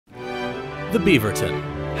The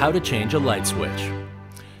Beaverton, how to change a light switch.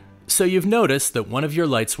 So you've noticed that one of your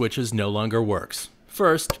light switches no longer works.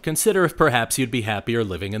 First, consider if perhaps you'd be happier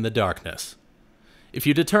living in the darkness. If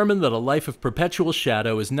you determine that a life of perpetual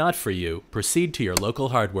shadow is not for you, proceed to your local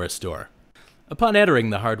hardware store. Upon entering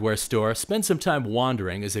the hardware store, spend some time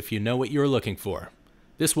wandering as if you know what you're looking for.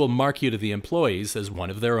 This will mark you to the employees as one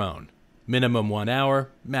of their own. Minimum 1 hour,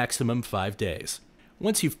 maximum 5 days.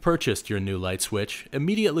 Once you've purchased your new light switch,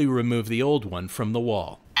 immediately remove the old one from the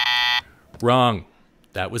wall. Wrong.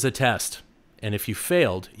 That was a test. And if you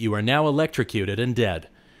failed, you are now electrocuted and dead.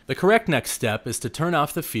 The correct next step is to turn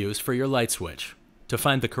off the fuse for your light switch. To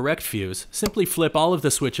find the correct fuse, simply flip all of the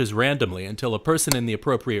switches randomly until a person in the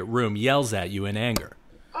appropriate room yells at you in anger.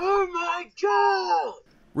 Oh my God!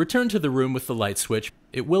 Return to the room with the light switch.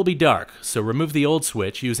 It will be dark, so remove the old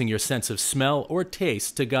switch using your sense of smell or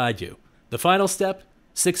taste to guide you. The final step?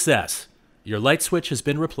 Success. Your light switch has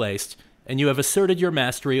been replaced, and you have asserted your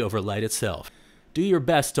mastery over light itself. Do your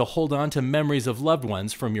best to hold on to memories of loved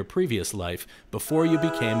ones from your previous life before you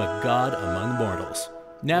became a god among mortals.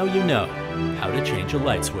 Now you know how to change a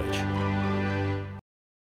light switch.